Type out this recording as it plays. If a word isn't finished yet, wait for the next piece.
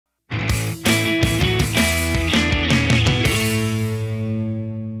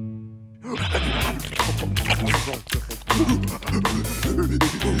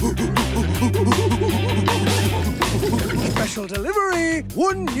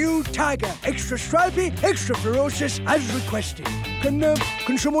one new tiger. Extra stripy, extra ferocious, as requested.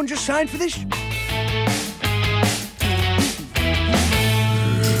 Can someone just sign for this?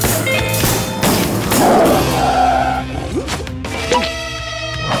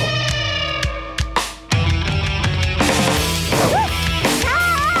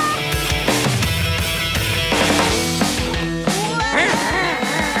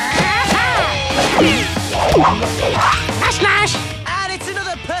 Nash! And it's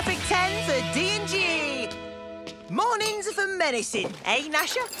another perfect 10 for D&G. Mornings for menacing, eh,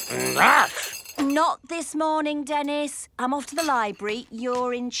 Gnasher? Not this morning, Dennis. I'm off to the library.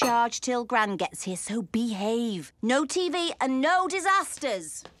 You're in charge till Gran gets here, so behave. No TV and no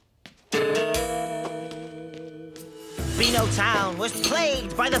disasters. Beano Town was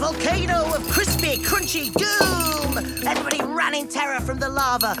plagued by the volcano of crispy, crunchy doom. Everybody ran in terror from the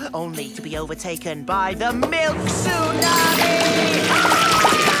lava, only to be overtaken by the milk tsunami.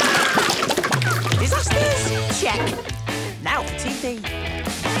 Disasters? Check. Now for TV.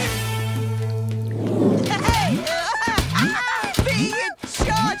 Hey! Being in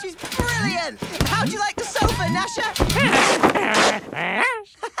charge is brilliant. How'd you like the sofa, Gnasher?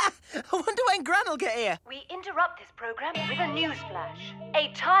 I wonder when Gran will get here. We interrupt this program with a news flash.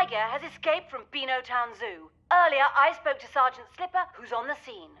 A tiger has escaped from Beano Town Zoo. Earlier, I spoke to Sergeant Slipper, who's on the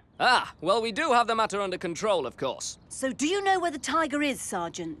scene. Ah, well, we do have the matter under control, of course. So do you know where the tiger is,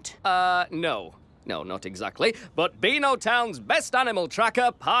 Sergeant? No. No, not exactly. But Beano Town's best animal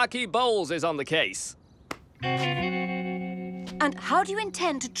tracker, Parky Bowles, is on the case. And how do you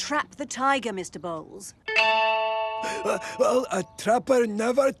intend to trap the tiger, Mr. Bowles? Well, a trapper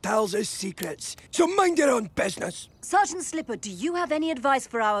never tells his secrets, so mind your own business. Sergeant Slipper, do you have any advice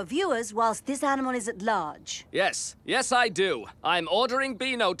for our viewers whilst this animal is at large? Yes, I do. I'm ordering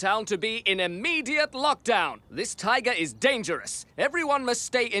Beano Town to be in immediate lockdown. This tiger is dangerous. Everyone must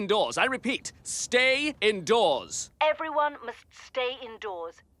stay indoors. I repeat, stay indoors. Everyone must stay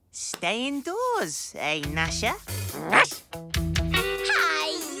indoors. Stay indoors, eh, Gnasher? Nash!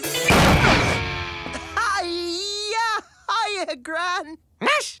 Hiya, Gran.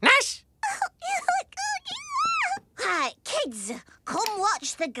 Nash! Hi, kids, come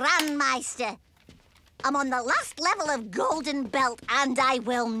watch the Grandmeister. I'm on the last level of Golden Belt and I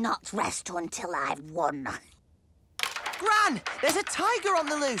will not rest until I've won. Gran, there's a tiger on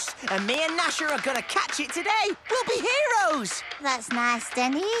the loose and me and Gnasher are gonna catch it today. We'll be heroes. That's nice,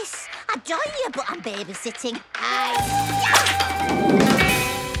 Dennis. I join you, but I'm babysitting.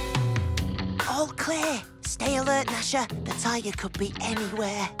 All clear. Stay alert, Gnasher. The tiger could be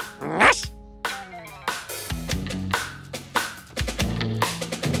anywhere. Nash!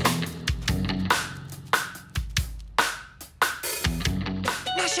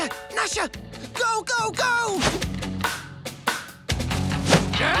 Gnasher! Go, go, go!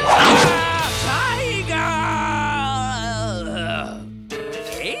 Tiger!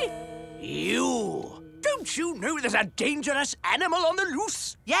 Eh? You! Don't you know there's a dangerous animal on the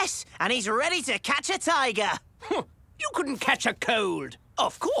loose? Yes, and he's ready to catch a tiger. You couldn't catch a cold.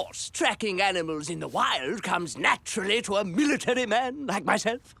 Of course, tracking animals in the wild comes naturally to a military man like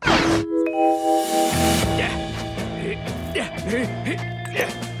myself.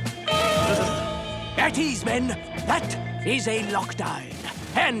 At ease, men. That is a lockdown.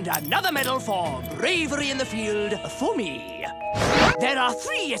 And another medal for bravery in the field for me. There are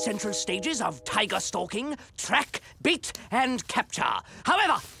 3 essential stages of tiger stalking: track, bait, and capture.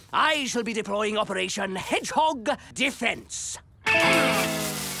 However, I shall be deploying Operation Hedgehog Defense.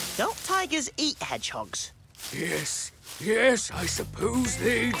 Don't tigers eat hedgehogs? Yes, I suppose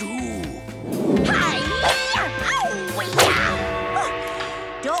they do.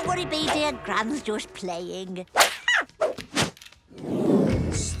 Don't worry, BD, Gran's just playing.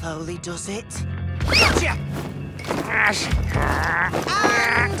 Slowly does it. Gotcha!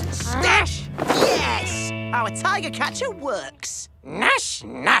 And stash! Yes! Our tiger catcher works. Nash!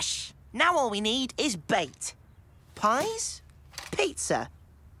 Now all we need is bait. Pies? Pizza?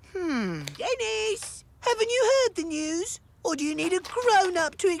 Dennis, haven't you heard the news? Or do you need a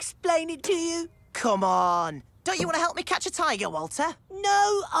grown-up to explain it to you? Come on. Don't you want to help me catch a tiger, Walter?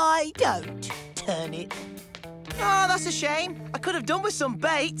 No, I don't. Turn it. Oh, that's a shame. I could have done with some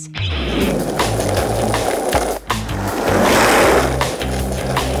bait.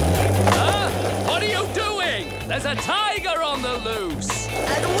 What are you doing? There's a tiger on the loose.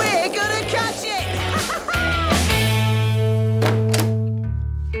 And we're gonna catch it!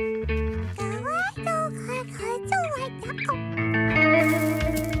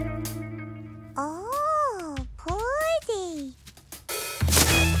 Oh, Porty.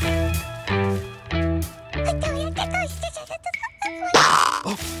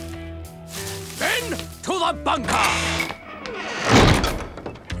 Then to the bunker!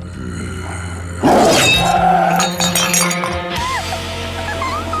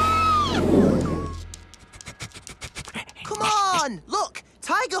 Come on! Look!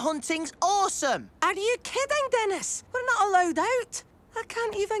 Tiger hunting's awesome! Are you kidding, Dennis? We're not allowed out. I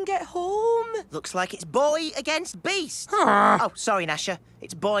can't even get home. Looks like it's boy against beast. Oh, sorry, Gnasher.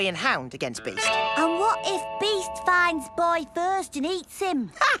 It's boy and hound against beast. And what if Beast finds Boy first and eats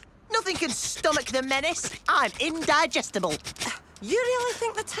him? Ha! Nothing can stomach the menace. I'm indigestible. You really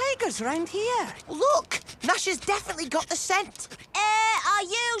think the tiger's round here? Look! Gnasher's definitely got the scent. Are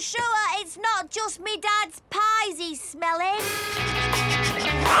you sure it's not just me dad's pies he's smelling?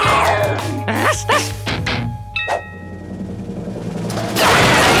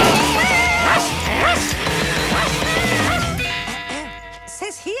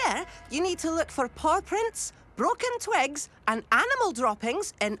 Says here you need to look for paw prints, broken twigs and animal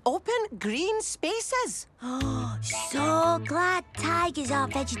droppings in open green spaces. So glad tigers are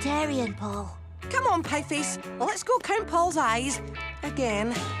vegetarian, Paul. Come on, Pieface, let's go count Paul's eyes.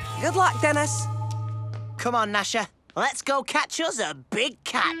 Again. Good luck, Dennis. Come on, Gnasher. Let's go catch us a big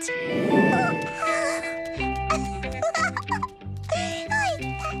cat.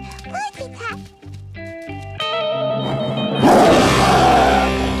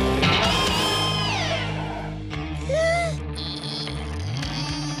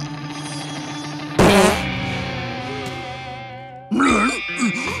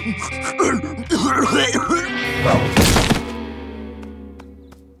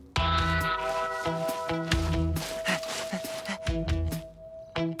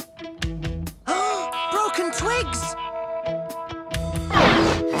 Broken twigs!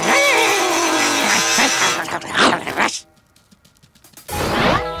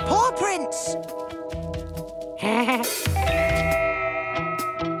 Paw prints!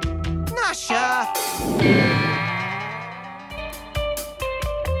 Gnasher!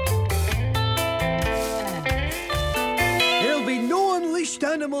 There'll be no unleashed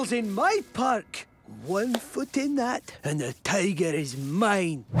animals in my park. 1 foot in that, and the tiger is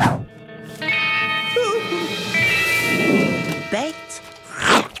mine. Bait.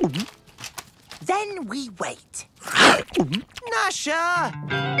 Then we wait. Gnasher!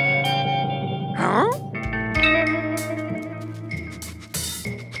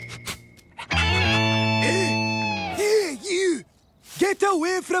 Hey, you! Get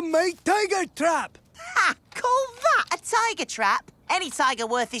away from my tiger trap! Ha! Call that a tiger trap? Any tiger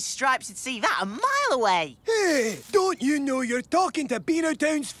worth his stripes would see that a mile away. Hey, don't you know you're talking to Beano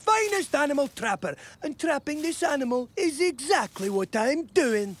Town's finest animal trapper? And trapping this animal is exactly what I'm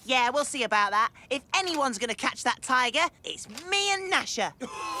doing. Yeah, we'll see about that. If anyone's gonna catch that tiger, it's me and Gnasher.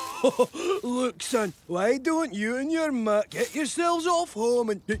 Look, son, why don't you and your mutt get yourselves off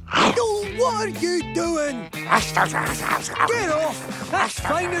home and... Oh, what are you doing? Get off! That's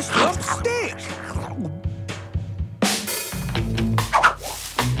finest rump steak!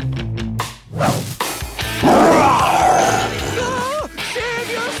 Oh,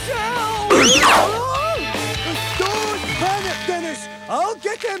 save yourself! Oh, don't panic, Dennis! I'll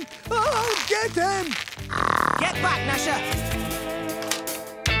get him! I'll get him! Get back, Gnasher!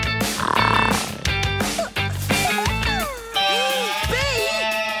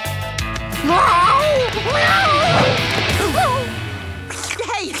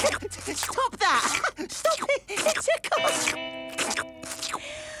 Hey! Stop that! Stop it! It tickles!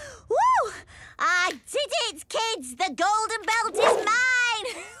 Woo! I did it, kids! The golden belt is mine!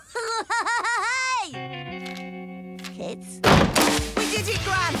 Kids? We did it,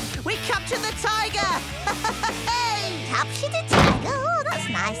 Gran! We captured the tiger! Captured a tiger? Oh, that's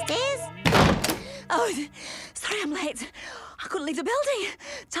nice, dears. Oh, sorry I'm late. I couldn't leave the building.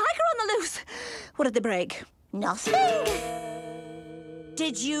 Tiger on the loose. What did they break? Nothing.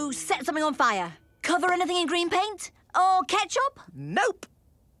 Did you set something on fire? Cover anything in green paint? Or ketchup? Nope!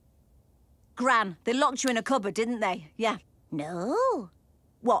 Gran, they locked you in a cupboard, didn't they? Yeah. No.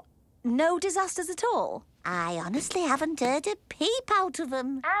 What? No disasters at all? I honestly haven't heard a peep out of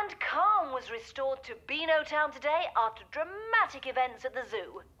them. And calm was restored to Beano Town today after dramatic events at the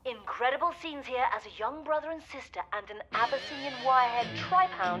zoo. Incredible scenes here as a young brother and sister and an Abyssinian wirehead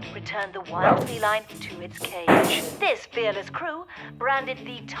tripound returned the wild feline to its cage. This fearless crew, branded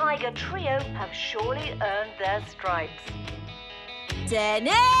the Tiger Trio, have surely earned their stripes.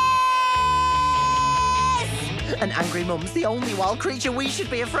 Dennis! An angry mum's the only wild creature we should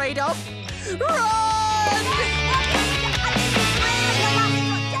be afraid of. Run!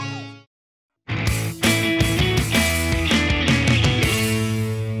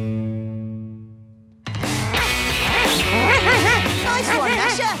 Nice one, Gnasher.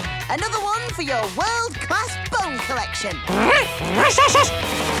 Another one for your world-class bone collection.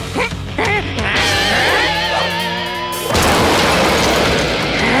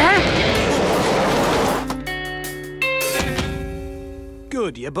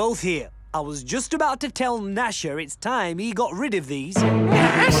 Good, you're both here. I was just about to tell Gnasher it's time he got rid of these. No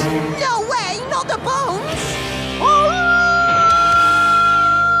way, not the bones!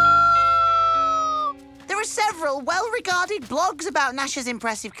 There are several well-regarded blogs about Gnasher's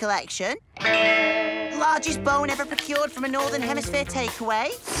impressive collection. Largest bone ever procured from a Northern Hemisphere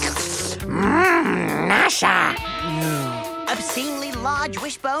takeaway. Gnasher! Obscenely large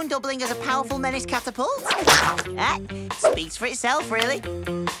wishbone doubling as a powerful menace catapult. Speaks for itself, really.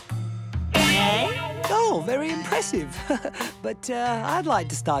 Oh, very impressive. But I'd like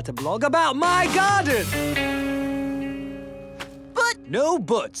to start a blog about my garden. But... No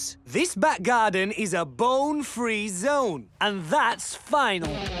buts. This back garden is a bone-free zone. And that's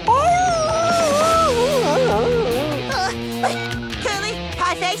final. Curly,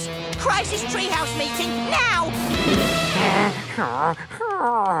 Pieface, crisis treehouse meeting, now!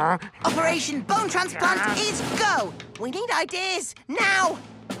 Operation Bone Transplant is go! We need ideas, now!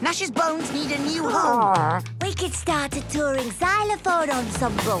 Gnasher's bones need a new home. We could start a touring xylophone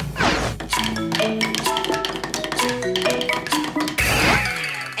ensemble.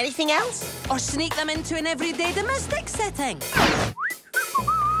 Anything else? Or sneak them into an everyday domestic setting.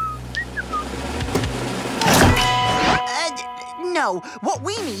 No, what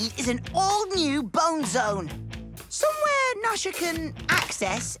we need is an all-new bone zone. Somewhere Gnasher can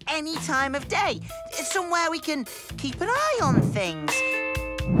access any time of day. Somewhere we can keep an eye on things.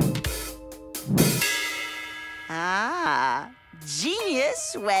 Ah,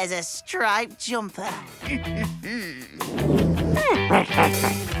 genius wears a striped jumper.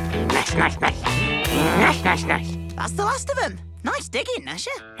 That's the last of them. Nice digging,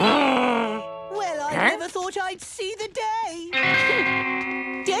 Gnasher. Well, I never thought I'd see the day.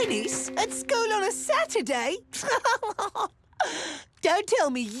 Dennis, at school on a Saturday? Don't tell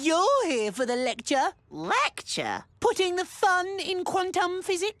me you're here for the lecture. Lecture? Putting the fun in quantum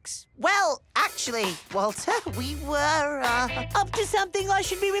physics? Well, actually, Walter, we were, Up to something I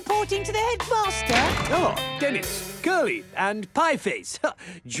should be reporting to the headmaster? Oh, Dennis, Curly, and Pieface.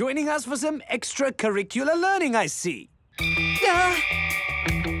 Joining us for some extracurricular learning, I see.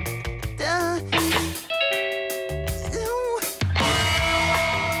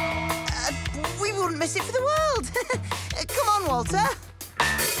 We wouldn't miss it for the world. Come on, Walter.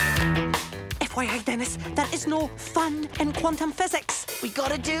 FYI, Dennis, there is no fun in quantum physics. We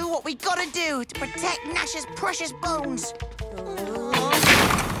gotta do what we gotta do to protect Gnasher's precious bones.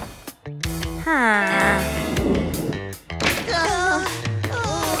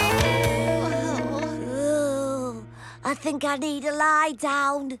 I think I need a lie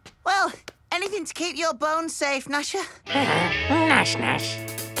down. Well, anything to keep your bones safe, Gnasher. Nash, Nash.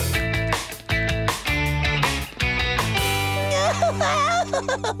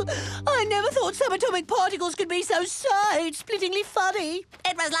 I never thought subatomic particles could be so side-splittingly funny.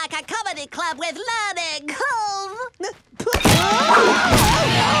 It was like a comedy club with learning.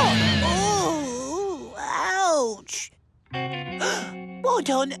 Oh, ouch. What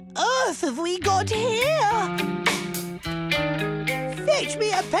on earth have we got here? Fetch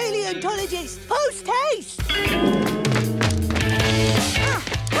me a paleontologist, post-haste.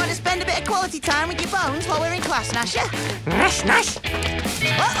 Want to spend a bit of quality time with your bones while we're in class, Gnasher? Nash, Nash.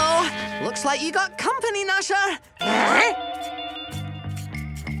 Uh-oh. Looks like you got company, Gnasher.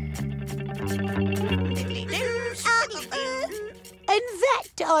 And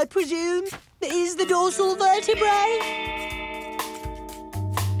that, I presume, is the dorsal vertebrae?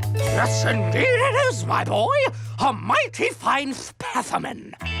 Yes, indeed it is, my boy. A mighty fine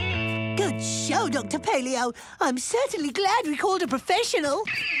specimen. Good show, Dr. Paleo. I'm certainly glad we called a professional.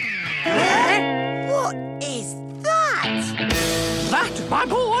 What is that? That, my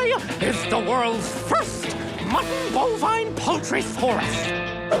boy, is the world's first mutton bovine poultry thorax.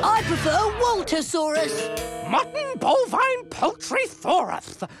 I prefer Waltersaurus. Mutton bovine poultry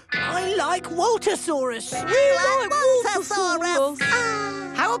thorax. I like Waltersaurus.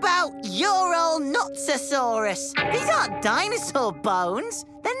 How about your old Notsasaurus? These aren't dinosaur bones.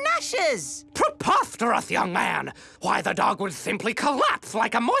 They're Gnasher's. Preposterous, young man. Why, the dog would simply collapse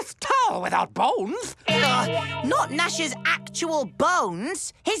like a moist towel without bones. Not Gnasher's actual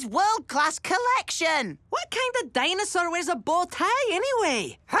bones. His world-class collection. What kind of dinosaur wears a bow tie,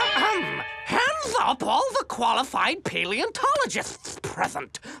 anyway? Hands up all the qualified paleontologists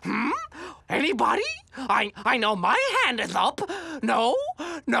present. Anybody? I know my hand is up. No,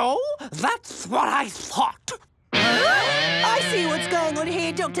 that's what I thought. I see what's going on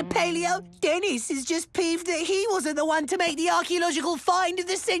here, Dr. Paleo. Dennis is just peeved that he wasn't the one to make the archaeological find of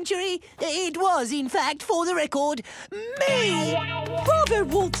the century. It was, in fact, for the record, me. Bravo,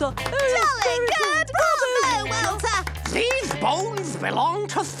 Walter. Jolly good! Bravo, Walter! These bones belong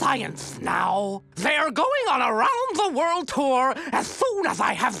to science now. They're going on a round-the-world tour as soon as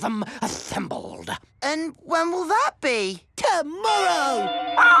I have them assembled. And when will that be? Tomorrow!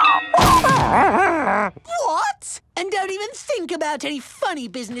 What? And don't even think about any funny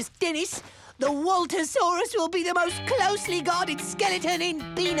business, Dennis. The Waltosaurus will be the most closely guarded skeleton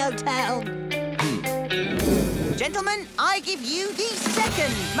in Beano Town. Gentlemen, I give you the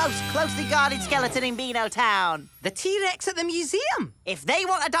second most closely guarded skeleton in Beano Town. The T-Rex at the museum. If they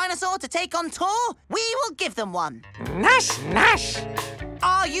want a dinosaur to take on tour, we will give them one. Nash!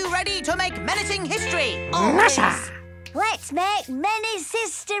 Are you ready to make menacing history? Gnasher! Let's make menace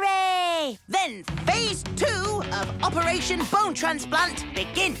history! Then phase 2 of Operation Bone Transplant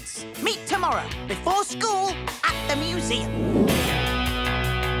begins. Meet tomorrow before school at the museum.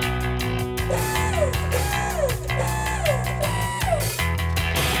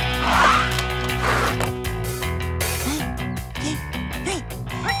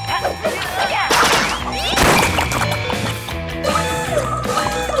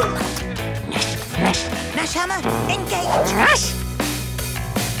 Gnash hammer, engage! Nash!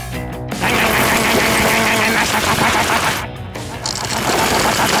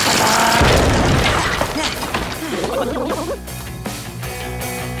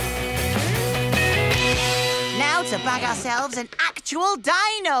 Now to bag ourselves an actual dino.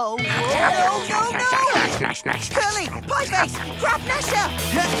 No! Nash! Curly, Pieface, grab Gnasher!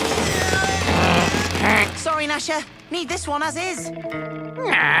 Sorry, Gnasher. Need this one as is.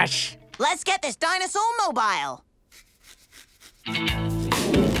 Nash! Let's get this dinosaur mobile.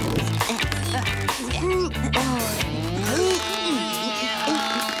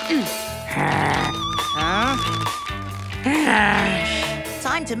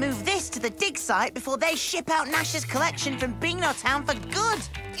 Time to move this to the dig site before they ship out Gnasher's collection from Beano Town for good.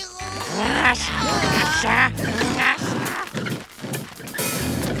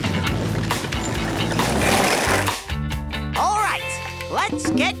 All right,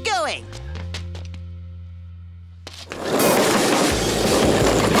 let's get going.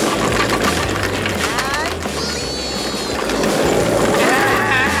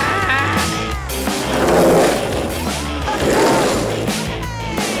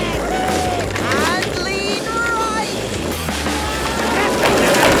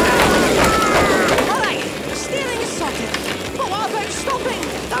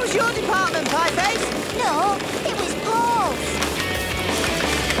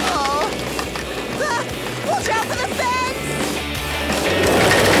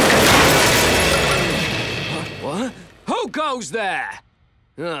 Who's there?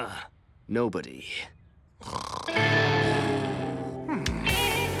 Nobody.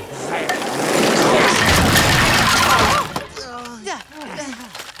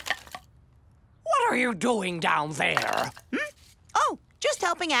 What are you doing down there? Oh, just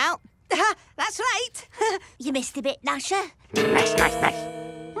helping out. That's right. You missed a bit, Gnasher. Nice.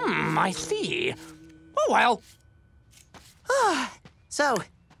 I see. Oh, well. So,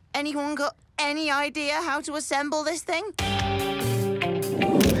 anyone got any idea how to assemble this thing?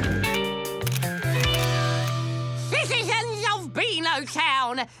 Citizens of Beano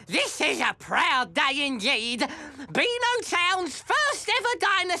Town, this is a proud day indeed. Beano Town's first ever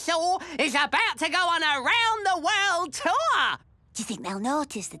dinosaur is about to go on a round-the-world tour. Do you think they'll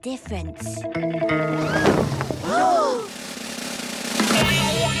notice the difference?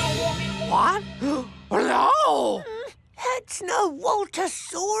 What? No! That's no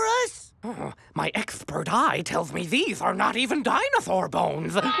Waltosaurus. Oh, my expert eye tells me these are not even dinosaur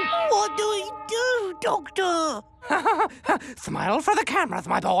bones. What do we do, Doctor? Smile for the cameras,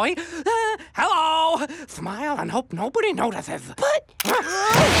 my boy. Hello. Smile and hope nobody notices. But...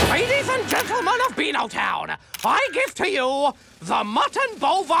 Ladies and gentlemen of Beano Town, I give to you the mutton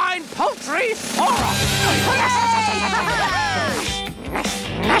bovine poultry saurus.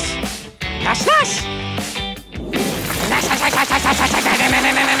 Nash!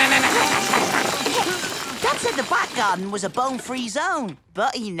 Dad said the back garden was a bone-free zone,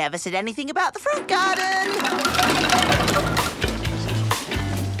 but he never said anything about the front garden.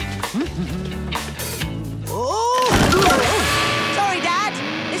 Sorry, Dad.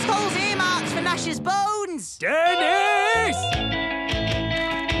 This hole's earmarked for Gnasher's bones. Dennis!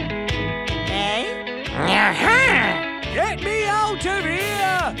 Eh? Get me out of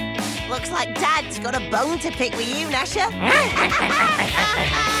here! Looks like Dad's got a bone to pick with you, Gnasher.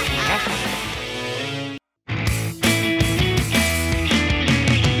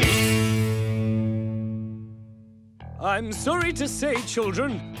 I'm sorry to say,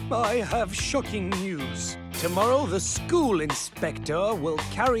 children, I have shocking news. Tomorrow, the school inspector will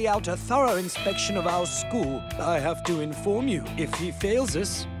carry out a thorough inspection of our school. I have to inform you, if he fails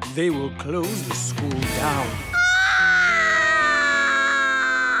us, they will close the school down. Ah!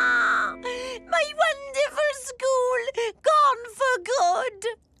 My wonderful school, gone for good.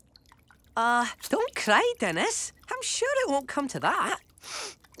 Don't cry, Dennis. I'm sure it won't come to that.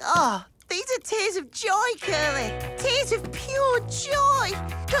 Oh, these are tears of joy, Curly. Tears of pure joy.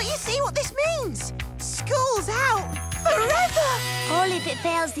 Don't you see what this means? School's out forever. Only if it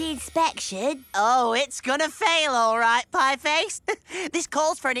fails the inspection. Oh, it's gonna fail, all right, Pieface. This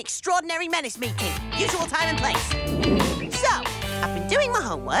calls for an extraordinary menace meeting. Usual time and place. So, I've been doing my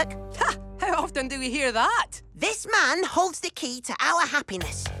homework. Ha! How often do we hear that? This man holds the key to our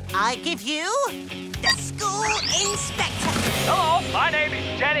happiness. I give you the school inspector. Hello, my name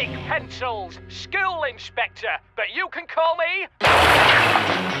is Derek Pencils, school inspector, but you can call me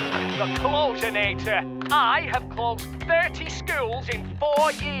the Closinator. I have closed 30 schools in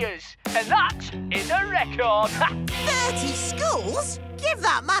 4 years, and that is a record. 30 schools? Give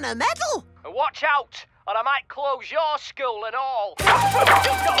that man a medal. Watch out, or I might close your school and all.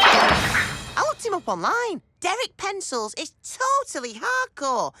 I looked him up online. Derek Pencils is totally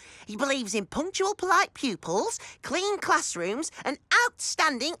hardcore. He believes in punctual, polite pupils, clean classrooms, and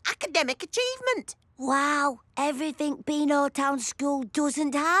outstanding academic achievement. Wow, everything Beano Town School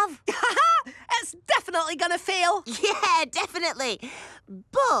doesn't have. It's definitely gonna fail. Yeah, definitely.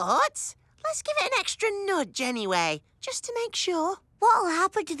 But let's give it an extra nudge anyway, just to make sure. What'll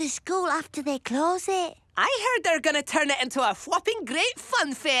happen to the school after they close it? I heard they're gonna turn it into a whopping great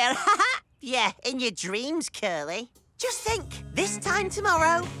fun fair. Yeah, in your dreams, Curly. Just think, this time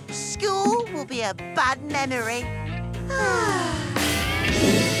tomorrow, school will be a bad memory.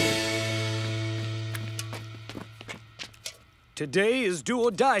 Today is do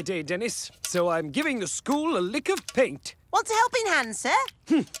or die day, Dennis, so I'm giving the school a lick of paint. Want a helping hand, sir?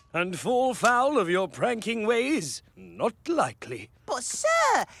 And fall foul of your pranking ways? Not likely. But,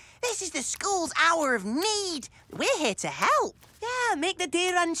 sir, this is the school's hour of need. We're here to help. Yeah, make the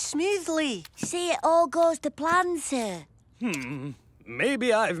day run smoothly. See, it all goes to plan, sir.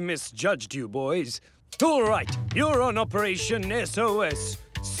 Maybe I've misjudged you, boys. All right, you're on Operation SOS.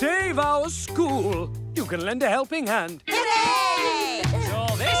 Save our school. You can lend a helping hand. Hooray! So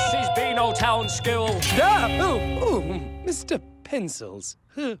this is Beano Town School. Mr. Pencils.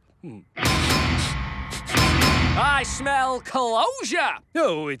 I smell closure.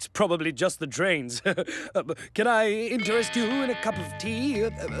 Oh, it's probably just the drains. Can I interest you in a cup of tea?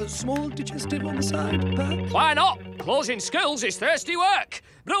 A small digestive on the side, perhaps? Why not? Closing schools is thirsty work.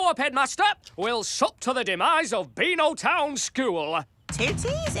 Brew up, headmaster. We'll sup to the demise of Beano Town School. 2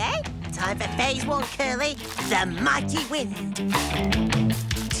 teas, eh? Time for phase 1, Curly. The mighty wind.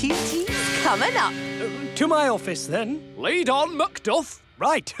 2 teas coming up. To my office, then. Lead on, Macduff.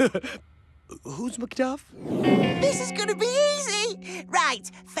 Right. Who's Macduff? This is gonna be easy. Right,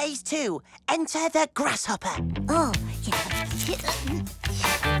 phase 2. Enter the grasshopper. Oh, yeah.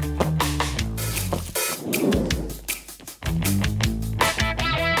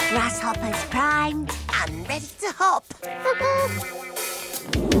 Grasshopper's primed. And ready to hop.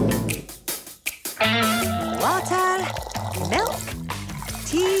 Water, milk,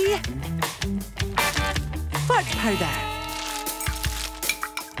 tea, fart powder.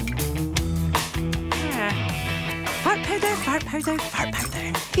 Fart powder, fart powder, fart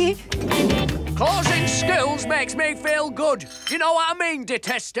powder. Closing schools makes me feel good. You know what I mean,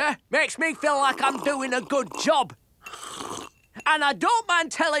 detester? Makes me feel like I'm doing a good job. And I don't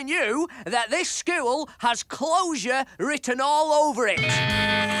mind telling you that this school has closure written all over it.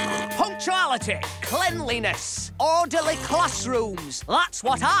 Punctuality, cleanliness, orderly classrooms. That's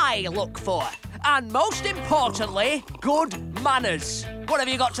what I look for. And most importantly, good manners. What have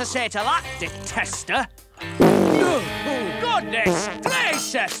you got to say to that, detester? Goodness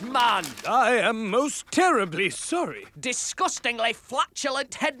gracious, man! I am most terribly sorry. Disgustingly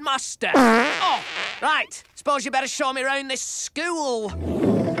flatulent headmaster. Oh, right. Suppose you better show me around this school.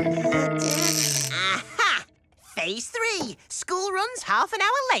 Aha! Phase 3. School runs half an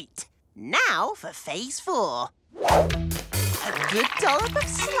hour late. Now for phase 4. A good dollop of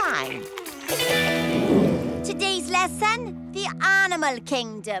slime. Today's lesson, the animal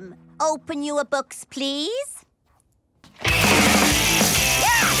kingdom. Open your books, please.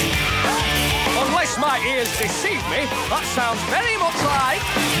 Unless my ears deceive me, that sounds very much like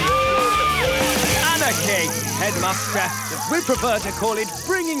anarchy, headmaster. We prefer to call it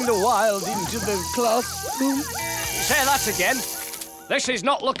bringing the wild into the classroom. Say that again. This is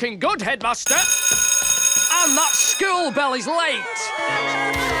not looking good, headmaster. Man, that school bell is late!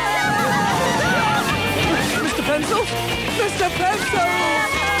 Mr. Pencil? Mr. Pencil!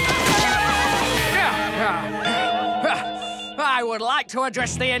 I would like to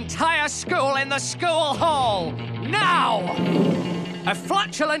address the entire school in the school hall, now! A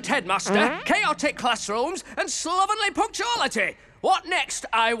flatulent headmaster, chaotic classrooms, and slovenly punctuality. What next,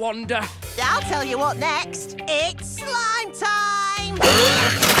 I wonder? I'll tell you what next. It's slime time!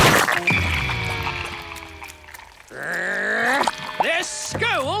 This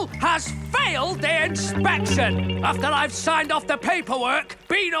school has failed the inspection. After I've signed off the paperwork,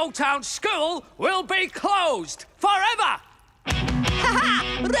 Beano Town School will be closed forever.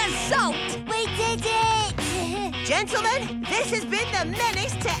 Result! We did it! Gentlemen, this has been the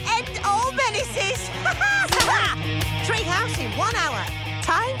menace to end all menaces. Treehouse in 1 hour.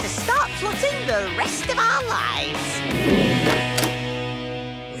 Time to start plotting the rest of our lives.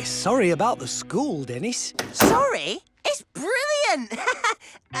 We're sorry about the school, Dennis. Sorry? It's brilliant!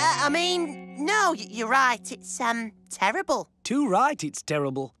 No, you're right. It's, terrible. Too right, it's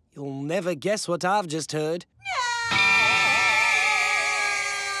terrible. You'll never guess what I've just heard.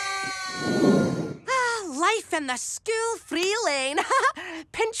 Life in the school-free lane.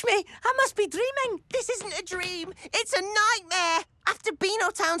 Pinch me. I must be dreaming. This isn't a dream. It's a nightmare. After Beano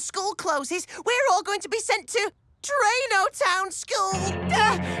Town School closes, we're all going to be sent to Drano Town School.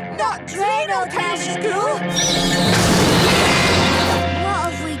 Not Drano Town School!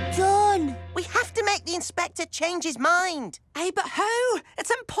 What have we done? We have to make the inspector change his mind. Aye, but how?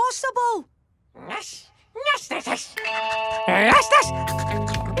 It's impossible.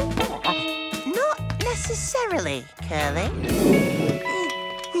 Not necessarily, Curly.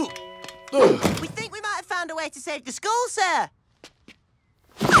 We think we might have found a way to save the school, sir.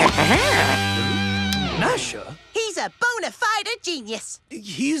 Gnasher? He's a bona fide genius.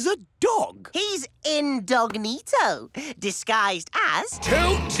 He's a dog. He's incognito, disguised as...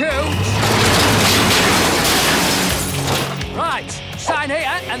 Toot, toot! Right, sign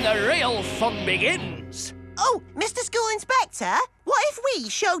here and the real fun begins. Oh, Mr. School Inspector, what if we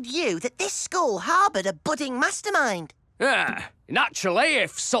showed you that this school harboured a budding mastermind? Naturally,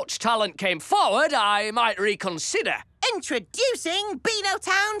 if such talent came forward, I might reconsider. Introducing Beano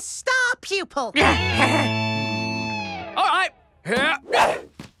Town Star Pupil. All right.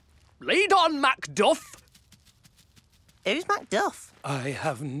 Lead on, Macduff. Who's Macduff? I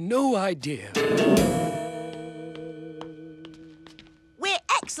have no idea. We're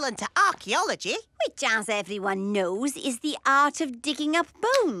excellent at archaeology. Which, as everyone knows, is the art of digging up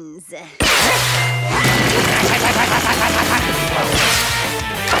bones.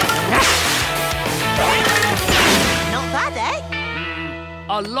 Not bad, eh?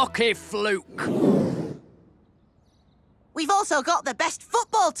 A lucky fluke. We've also got the best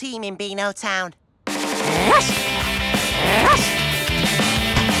football team in Beano Town.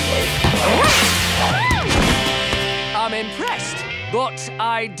 I'm impressed, but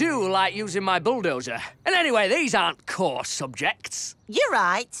I do like using my bulldozer. And anyway, these aren't core subjects. You're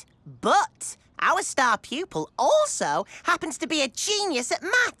right, but our star pupil also happens to be a genius at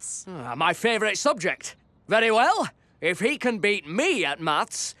maths. My favourite subject. Very well. If he can beat me at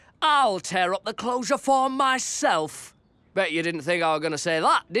maths, I'll tear up the closure form myself. Bet you didn't think I was going to say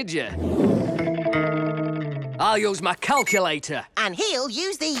that, did you? I'll use my calculator. And he'll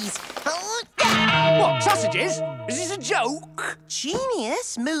use these. What, sausages? Is this a joke?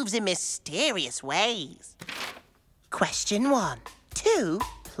 Genius moves in mysterious ways. Question 1. 2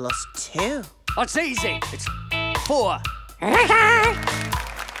 plus 2. That's easy. It's 4.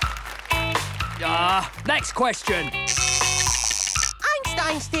 Next question.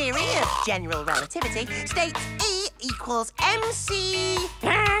 Einstein's theory of general relativity states E equals MC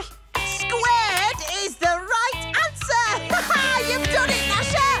squared is the right answer! You've done it,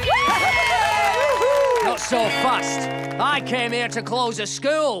 Gnasher! Not so fast. I came here to close a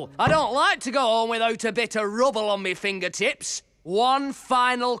school. I don't like to go home without a bit of rubble on my fingertips. One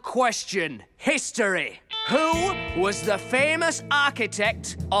final question. History. Who was the famous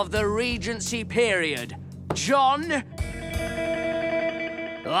architect of the Regency period? John...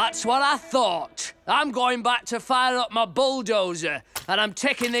 That's what I thought. I'm going back to fire up my bulldozer, and I'm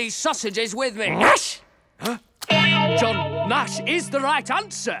taking these sausages with me. Nash? Huh? John Nash is the right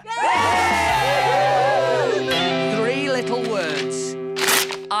answer. 3 little words.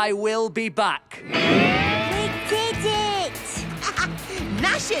 I will be back. We did it!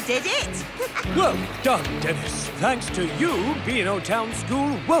 Gnasher did it! Well done, Dennis. Thanks to you, Beano Town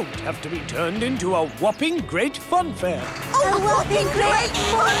School won't have to be turned into a whopping great fun fair. Oh, what a great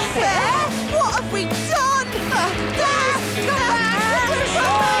fun fair! What have we done? Come back!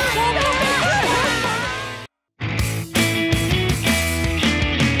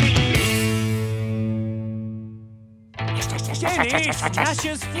 Dennis,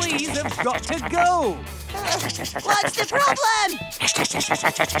 Gnasher's fleas have got to go. What's the problem?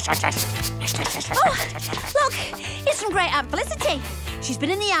 Oh, look, it's from Great Aunt Felicity. She's been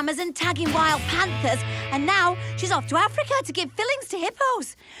in the Amazon tagging wild panthers, and now she's off to Africa to give fillings to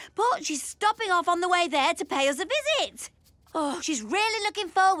hippos. But she's stopping off on the way there to pay us a visit. Oh, she's really looking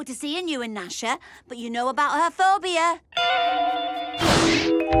forward to seeing you and Gnasher, but you know about her phobia.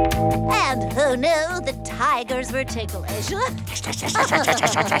 And who knew the tigers were ticklish?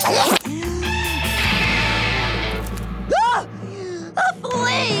 Ah! A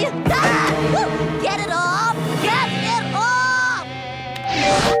flea! Ah! Get it off! Get it off!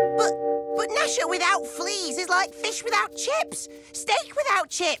 But Gnasher without fleas is like fish without chips, steak without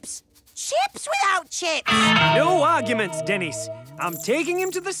chips, chips without chips. No arguments, Dennis. I'm taking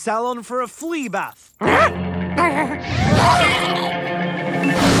him to the salon for a flea bath. This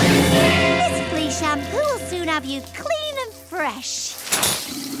flea shampoo will soon have you clean and fresh.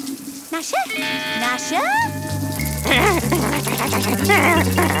 Gnasher? Gnasher?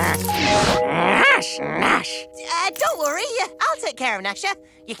 Nash. Don't worry, I'll take care of Gnasher.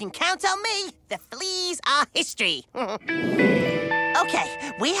 You can count on me. The fleas are history. Okay,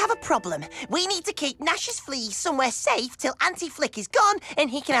 we have a problem. We need to keep Gnasher's fleas somewhere safe till Auntie Flick is gone and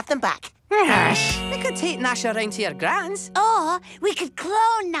he can have them back. We could take Gnasher round to your gran's. Or we could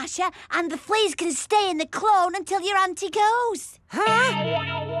clone Gnasher and the fleas can stay in the clone until your auntie goes. Huh?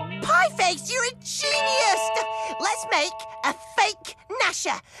 Pieface, you're a genius! Let's make a fake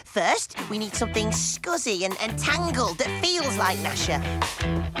Gnasher. First, we need something scuzzy and tangled that feels like Gnasher.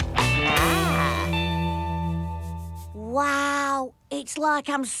 Wow, it's like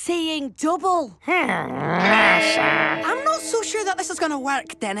I'm seeing double. I'm not so sure that this is going to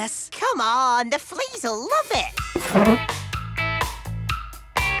work, Dennis. Come on, the fleas will love it.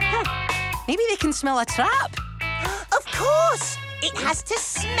 Maybe they can smell a trap. Of course! It has to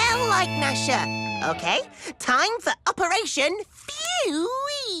smell like Gnasher. Okay, time for Operation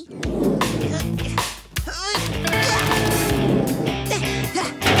Fuey.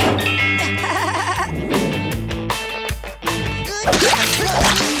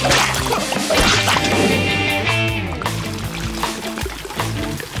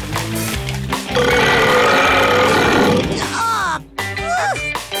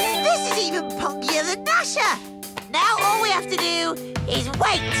 This is even punkier than Gnasher. Now all we have to do is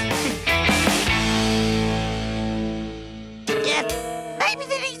wait. Maybe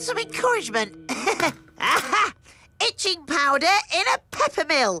they need some encouragement. Aha! Itching powder in a pepper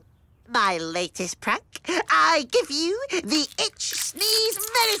mill. My latest prank. I give you the itch sneeze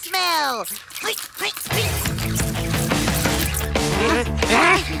menace smell. Flick, flick, flick.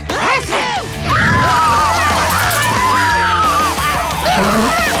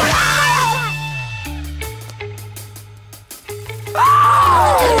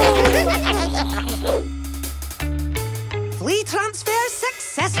 Flea transfer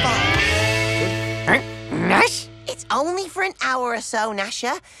successful. Nash? It's only for an hour or so,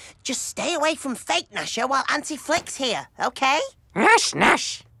 Gnasher. Just stay away from fake Gnasher while Auntie Flick's here, okay?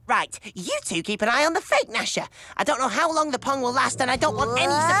 Nash. Right, you two keep an eye on the fake Gnasher. I don't know how long the pong will last, and I don't want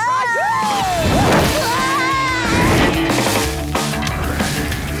any surprises.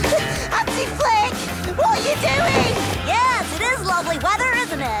 Auntie Flick, what are you doing? Yes, it is lovely weather,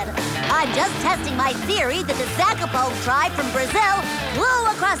 isn't it? I'm just testing my theory that the Zacapone tribe from Brazil flew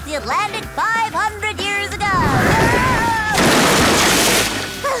across the Atlantic 500 years ago.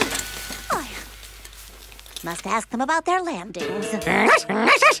 Must ask them about their landings.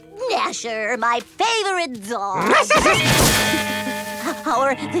 Gnasher, my favorite dog. How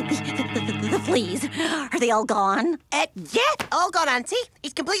are the fleas? Are they all gone? Yeah, all gone, Auntie.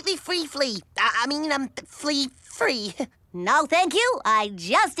 He's completely flea-free. Flea-free. No, thank you. I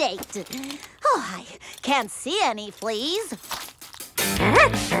just ate. Oh, I can't see any fleas.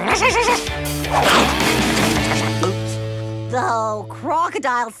 Oh,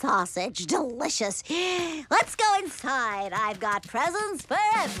 crocodile sausage. Delicious. Let's go inside. I've got presents for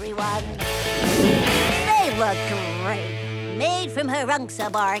everyone. They look great. Made from Harunxa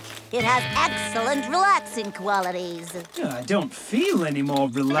bark. It has excellent relaxing qualities. I don't feel any more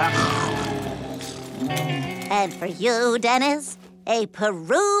relaxed. And for you, Dennis, a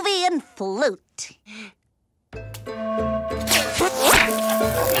Peruvian flute.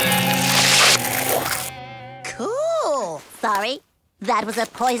 Cool. Sorry, that was a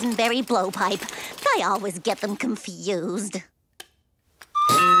poisonberry blowpipe. I always get them confused.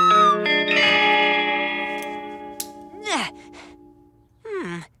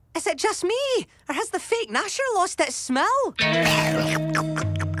 Is it just me? Or has the fake Gnasher lost its smell?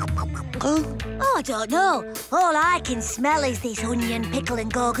 Oh, I don't know. All I can smell is this onion, pickle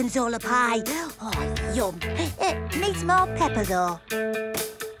and gorgonzola pie. Oh, yum. It needs more pepper, though.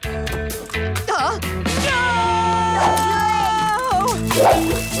 Oh,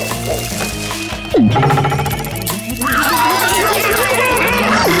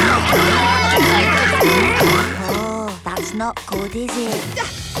 Oh, that's not good, is it?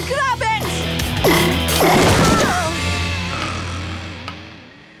 grab it!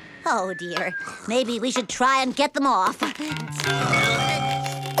 Oh, dear. Maybe we should try and get them off.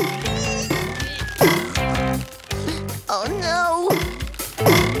 Oh, no.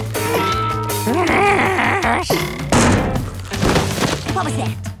 What was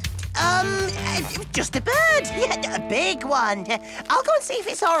that? Just a bird. Yeah, a big one. I'll go and see if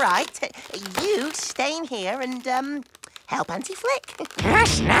it's all right. You stay in here and, help Auntie Flick.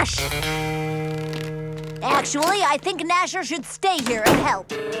 Actually, I think Gnasher should stay here and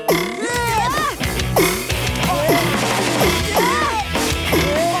help.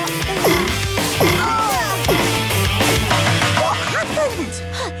 What happened?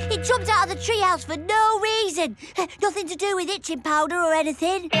 He jumped out of the treehouse for no reason. Nothing to do with itching powder or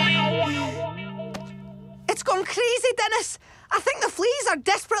anything. It's gone crazy, Dennis. I think the fleas are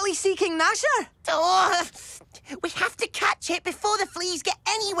desperately seeking Gnasher. Oh, we have to catch it before the fleas get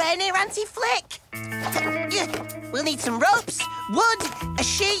anywhere near Auntie Flick. We'll need some ropes, wood, a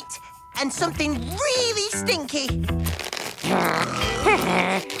sheet, and something really stinky.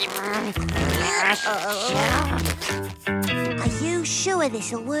 Are you sure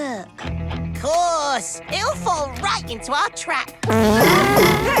this'll work? Of course, it'll fall right into our trap.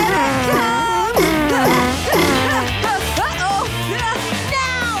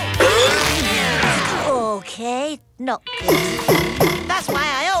 Okay, not good. That's why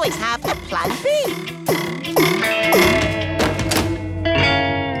I always have a plan B.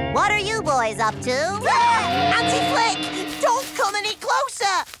 What are you boys up to? Auntie Flick, don't come any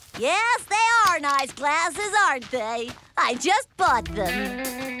closer. Yes, they are nice glasses, aren't they? I just bought them.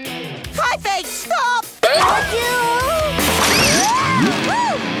 Hi, Fake, stop!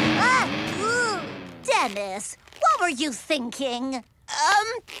 Dennis, what were you thinking?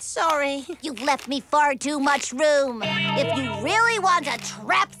 Sorry. You've left me far too much room. If you really want to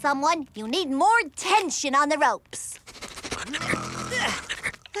trap someone, you need more tension on the ropes.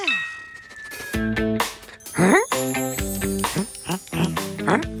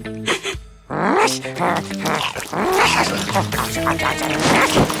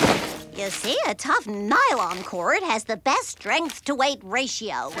 You see, a tough nylon cord has the best strength-to-weight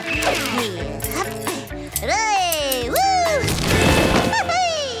ratio. Hooray! Woo!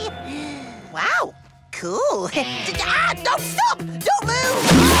 Wow, cool. Don't stop! Don't move!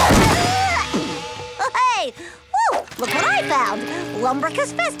 Hey! Woo! Look what I found!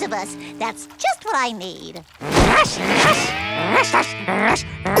 Lumbricus festivus. That's just what I need.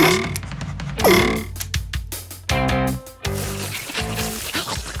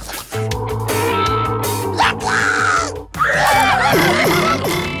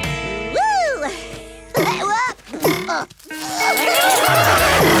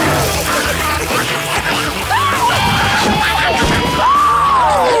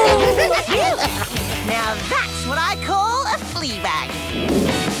 Now that's what I call a flea bag.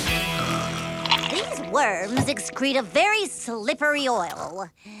 These worms excrete a very slippery oil.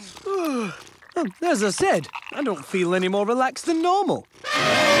 As I said, I don't feel any more relaxed than normal.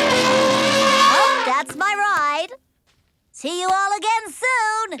 Well, that's my ride. See you all again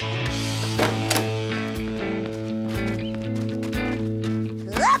soon.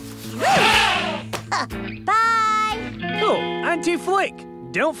 Bye. Oh, Auntie Flick,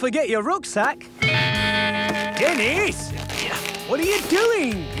 don't forget your rucksack. Dennis, what are you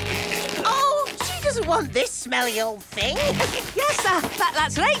doing? Oh, she doesn't want this smelly old thing. Yes,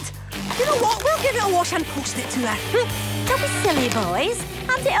 that's right. You know what? We'll give it a wash and post it to her. Don't be silly, boys.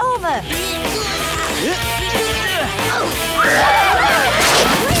 Hand it over.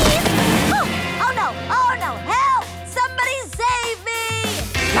 Please? Oh, no. Oh, no. Help! Somebody save me!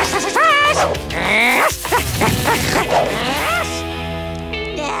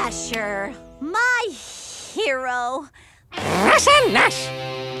 Gnasher, my hero.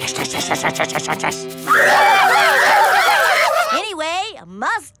 Anyway,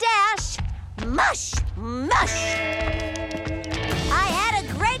 mustache, mush, mush. I had a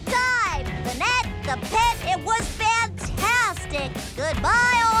great time. The net, the pet, it was fantastic.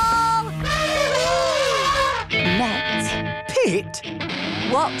 Goodbye, all. Net. Pit?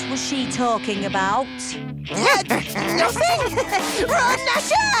 What was she talking about? Nothing! Run,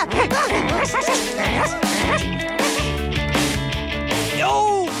 Gnasher!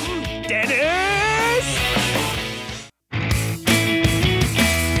 Oh, Dennis!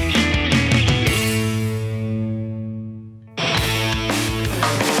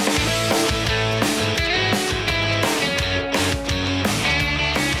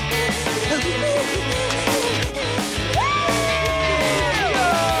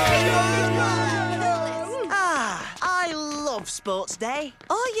 day.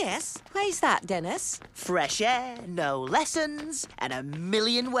 Oh, yes. Where's that, Dennis? Fresh air, no lessons, and a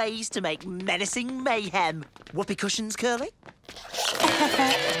million ways to make menacing mayhem. Whoopee cushions, Curly?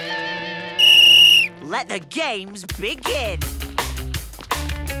 Let the games begin.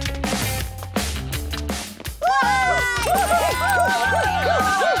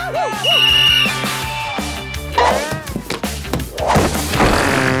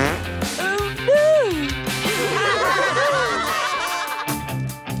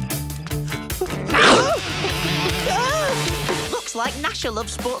 Looks like Gnasher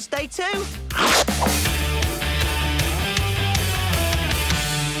loves sports day too.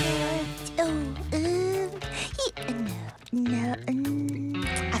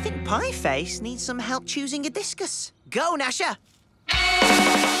 I think Pieface needs some help choosing a discus. Go, Gnasher!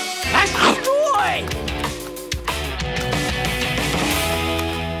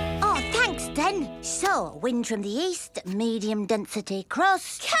 Oh, thanks, Den. So, wind from the east, medium density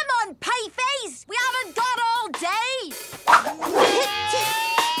crust. Come on, Pieface! We haven't got all day!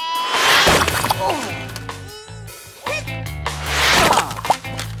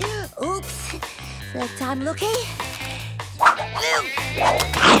 Oops. Third time lucky.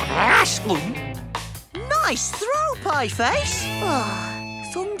 Nice throw, Pieface! Oh,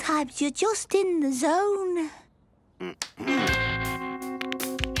 sometimes you're just in the zone.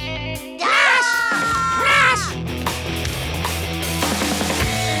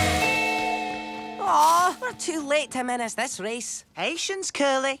 Oh, we're too late to menace this race. Patience,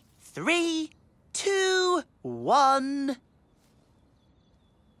 Curly. 3, 2, 1.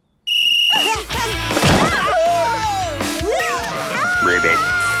 Ribbit.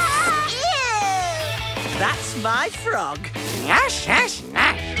 That's my frog. Yes, yes,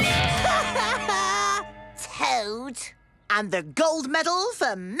 yes. Toad. And the gold medal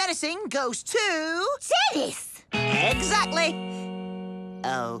for menacing goes to... Dennis! Exactly.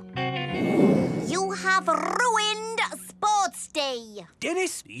 Oh. You have ruined Sports Day.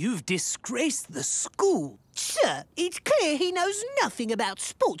 Dennis, you've disgraced the school. Sir, it's clear he knows nothing about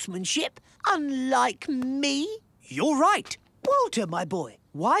sportsmanship, unlike me. You're right. Walter, my boy,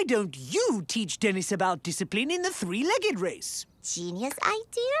 why don't you teach Dennis about discipline in the three-legged race? Genius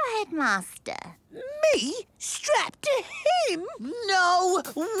idea, Headmaster. Me? Strapped to him? No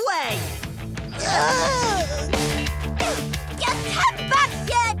way! Come back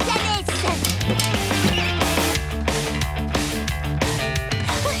here, Dennis!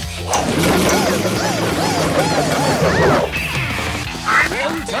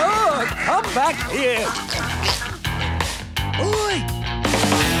 Walter, come back here. Oi!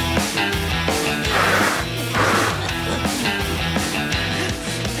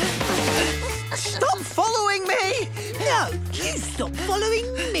 Stop following me! No, you stop following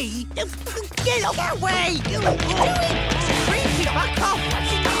me. Get off! Get away! Creepy, back off!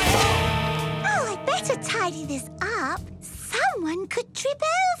 Oh, I'd better tidy this up. Someone could trip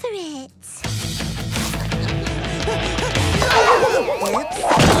over it. Oops.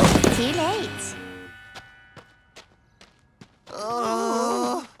 Too late.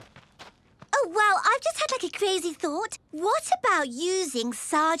 Oh, well, I've just had like a crazy thought. What about using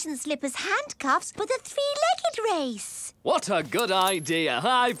Sergeant Slipper's handcuffs for the three-legged race? What a good idea.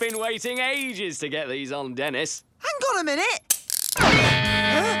 I've been waiting ages to get these on, Dennis. Hang on a minute.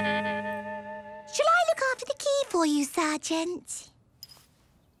 Shall I look after the key for you, Sergeant?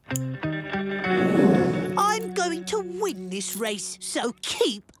 I'm going to win this race, so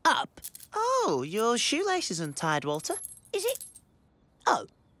keep up. Oh, your shoelace is untied, Walter. Is it? Oh.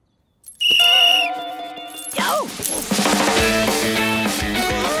 Oh!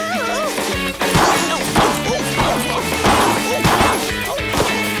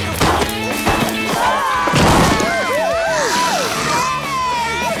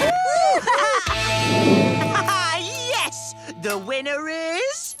 Yes! The winner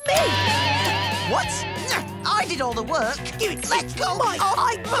is... me! What? I did all the work. Let go!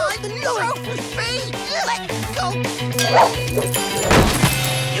 I the trophy! Let go!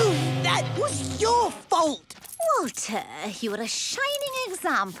 That was your fault. Walter, you are a shining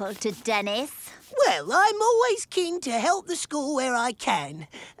example to Dennis. Well, I'm always keen to help the school where I can.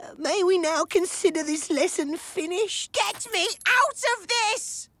 May we now consider this lesson finished? Get me out of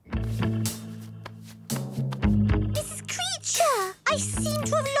this! Mrs. Creature, I seem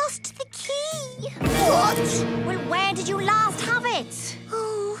to have lost the key. What? Well, where did you last have it?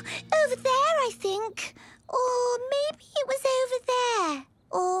 Oh, over there, I think. Or maybe it was over there.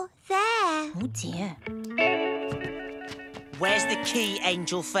 Or there. Oh, dear. Where's the key,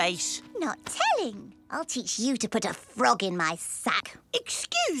 Angel Face? Not telling. I'll teach you to put a frog in my sack.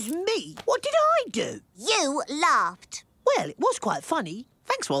 Excuse me, what did I do? You laughed. Well, it was quite funny.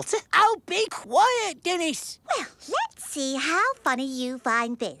 Thanks, Walter. Oh, be quiet, Dennis. Well, let's see how funny you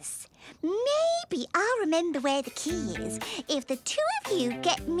find this. Maybe I'll remember where the key is if the two of you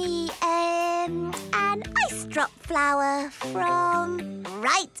get me an ice drop flower from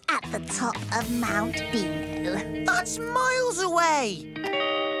right at the top of Mount Beano. That's miles away.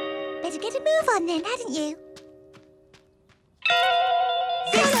 Better get a move on then, hadn't you?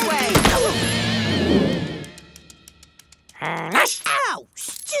 This way. Ow,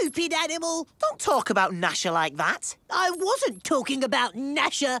 stupid animal. Don't talk about Gnasher like that. I wasn't talking about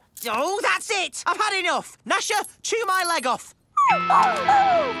Gnasher. Oh, that's it. I've had enough. Gnasher, chew my leg off.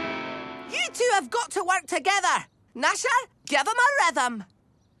 You two have got to work together. Gnasher, give them a rhythm.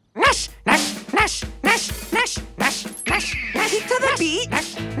 Gnash, gnash, gnash, gnash, gnash, gnash, gnash, gnash. Keep to the beat.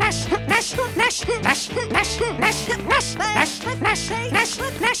 Gnash, gnash, gnash, gnash, gnash, gnash, gnash, gnash,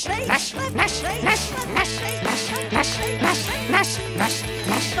 gnash, gnash, gnash, gnash, gnash, gnash,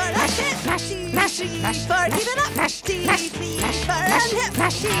 For giving up.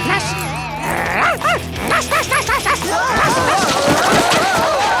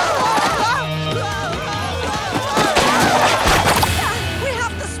 We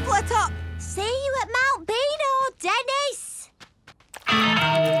have to split up. See you at Mount Beano, Dennis.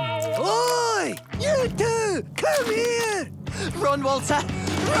 Oi! You two! Come here! Run, Walter.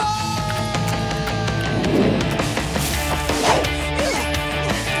 Run!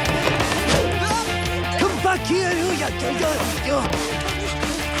 Come back here, you!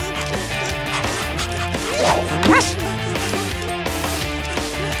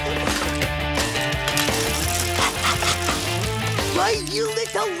 Why, you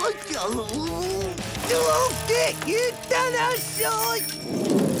little... Don't get you dinosaur!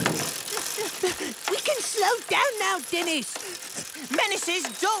 We can slow down now, Dennis. Menaces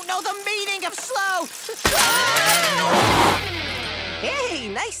don't know the meaning of slow. Hey,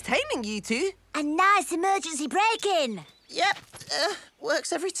 nice timing, you two. A nice emergency break-in. Yep,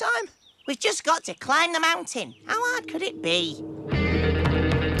 works every time. We've just got to climb the mountain. How hard could it be?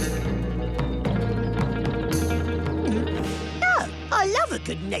 No, I love a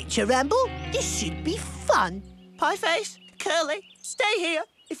good nature ramble. This should be fun. Pieface, Curly, stay here.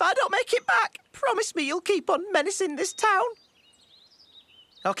 If I don't make it back, promise me you'll keep on menacing this town.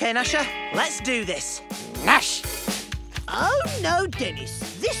 OK, Gnasher, let's do this. Gnash. Oh, no, Dennis.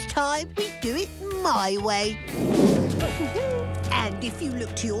 This time we do it my way. And if you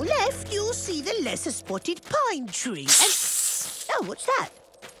look to your left, you'll see the lesser spotted pine tree. And... Oh, what's that?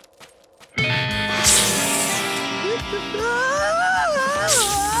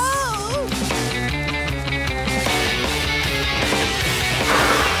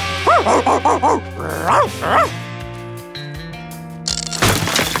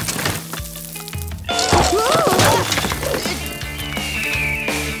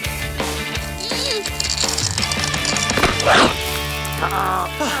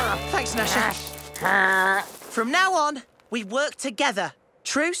 Thanks, Gnasher. From now on, we work together.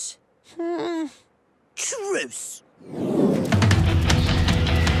 Truce? Truce.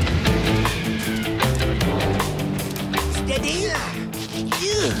 Steady.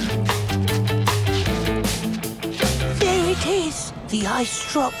 There it is, the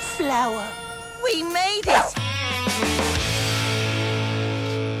ice drop flower. We made it!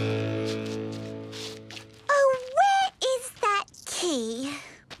 Oh, where is that key?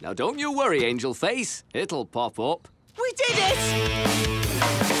 Now, don't you worry, Angel Face. It'll pop up. We did it!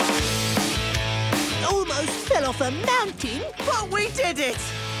 Almost fell off a mountain. But we did it!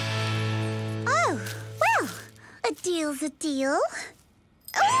 Oh, well, a deal's a deal.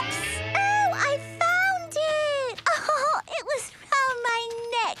 Oops! Oh, I found it! Oh, it was round my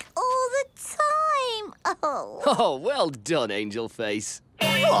neck all the time. Oh. Oh, well done, Angel Face.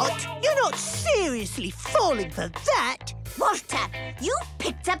 What? You're not seriously falling for that? Walter, you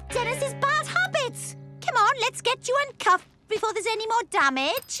picked up Dennis's bad habits. Come on, let's get you uncuffed before there's any more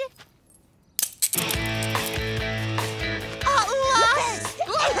damage. At last!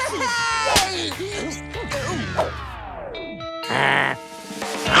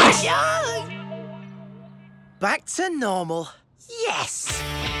 Back to normal. Yes!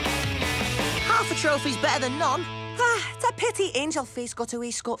 Half a trophy's better than none. It's a pity Angel Face got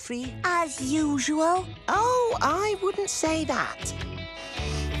away scot-free. As usual. Oh, I wouldn't say that.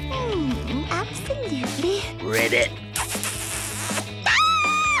 Absolutely. Read it.